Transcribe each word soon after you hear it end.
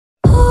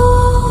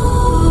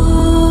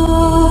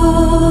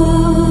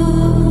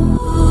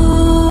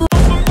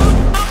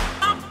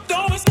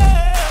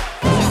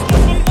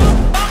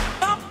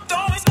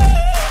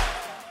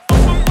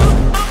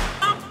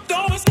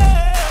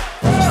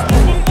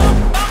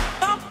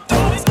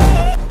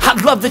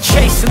love the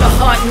chase and the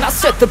hunt, and I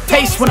set the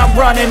pace when I'm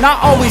running. I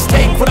always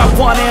take what I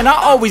want and I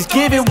always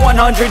give it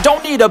 100.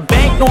 Don't need a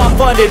bank, no I'm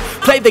funded.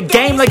 Play the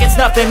game like it's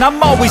nothing.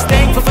 I'm always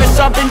thankful for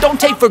something. Don't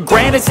take for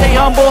granted, stay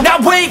humble. Now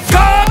wake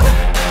up,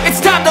 it's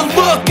time to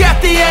look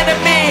at the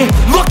enemy.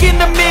 Look in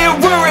the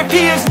mirror if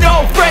he is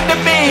no friend to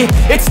me.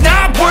 It's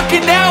not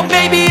working out,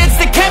 maybe it's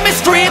the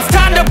chemistry. It's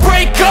time to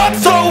break up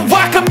so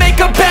I can make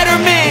a better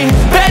me.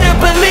 Better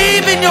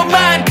believe in your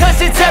mind,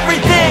 cause it's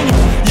everything.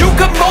 You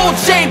can mold,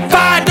 shape,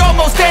 find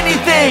almost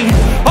anything.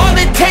 All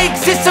it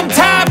takes is some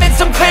time and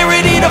some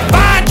clarity to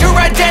find your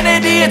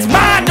identity. It's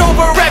mind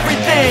over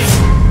everything.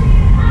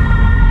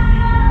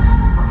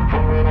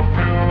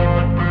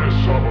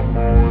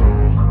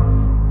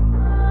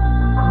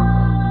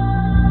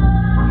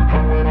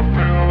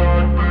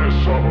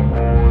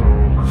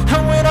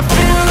 And when I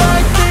feel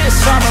like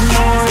this, I'm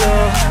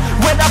immortal.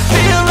 When I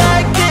feel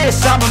like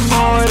this, I'm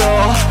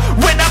immortal.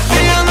 When I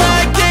feel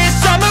like this,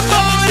 I'm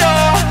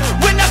immortal.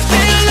 When I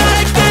feel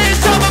like this,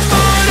 I'm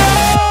immortal.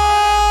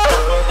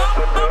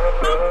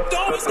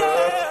 Don't be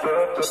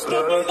scared. Just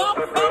double up.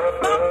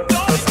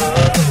 Don't be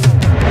scared.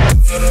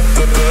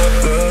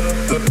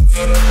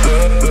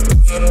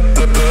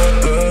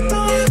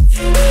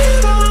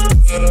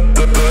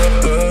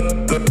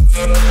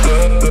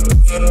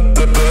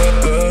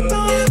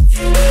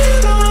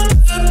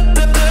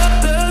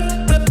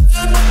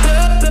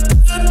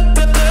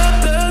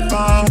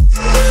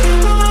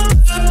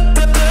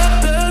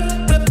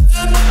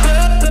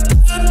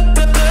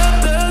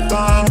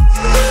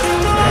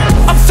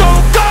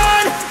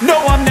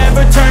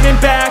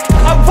 Back.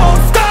 I won't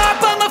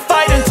stop, I'ma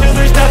fight until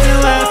there's nothing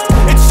left.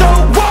 It's so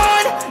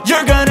on,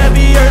 you're gonna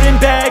be hurting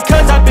bad,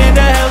 cause I've been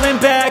to hell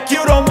and back.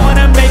 You don't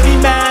wanna make me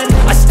mad,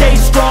 I stay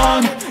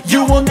strong,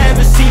 you will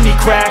never see me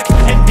crack.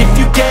 And if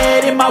you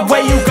get in my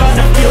way, you're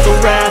gonna feel the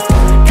wrath.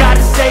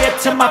 Gotta say it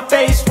to my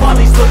face while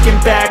he's looking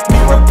back.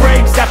 Mirror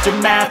breaks after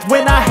math,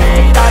 when I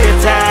hate, I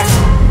attack.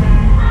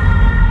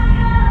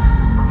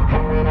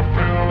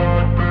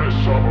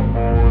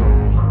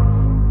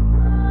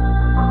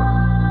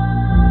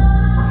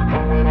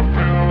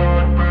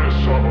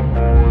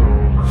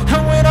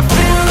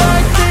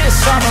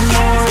 I'm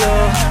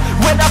immortal.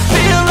 When I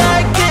feel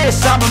like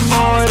this, I'm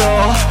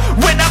immortal.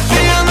 When I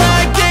feel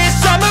like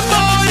this, I'm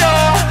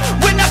immortal.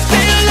 When I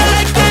feel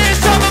like this,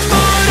 I'm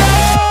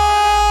immortal.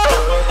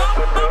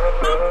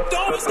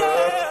 Don't be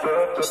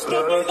scared. Just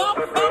double up.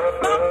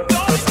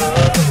 Don't be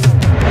scared.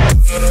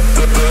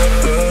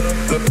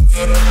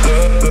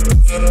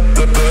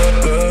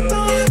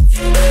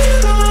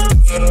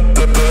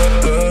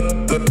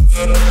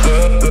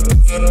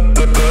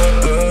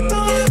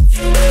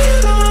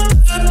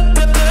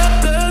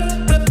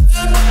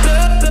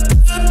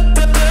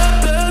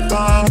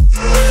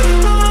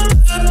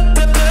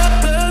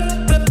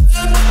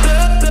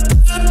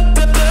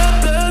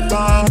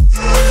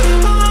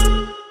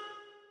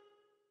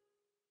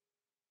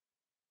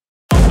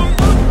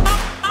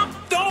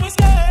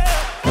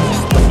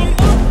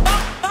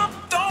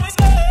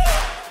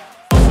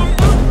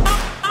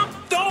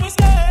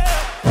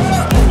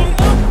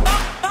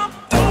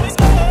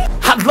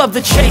 Love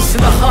the chase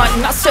and the hunt,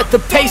 and I set the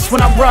pace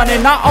when I'm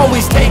running. I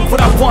always take what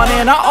I want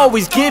and I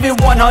always give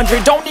it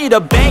 100. Don't need a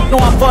bank, no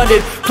I'm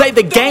funded. Play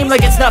the game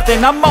like it's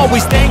nothing. I'm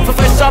always thankful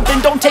for something.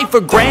 Don't take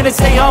for granted,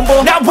 stay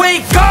humble. Now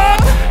wake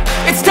up,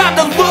 it's time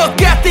to look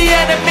at the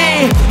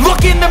enemy.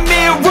 Look in the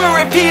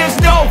mirror if he is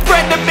no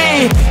friend to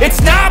me.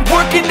 It's not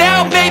working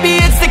out, maybe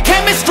it's the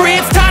chemistry.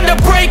 It's time to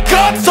break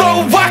up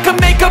so I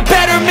can make a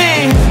better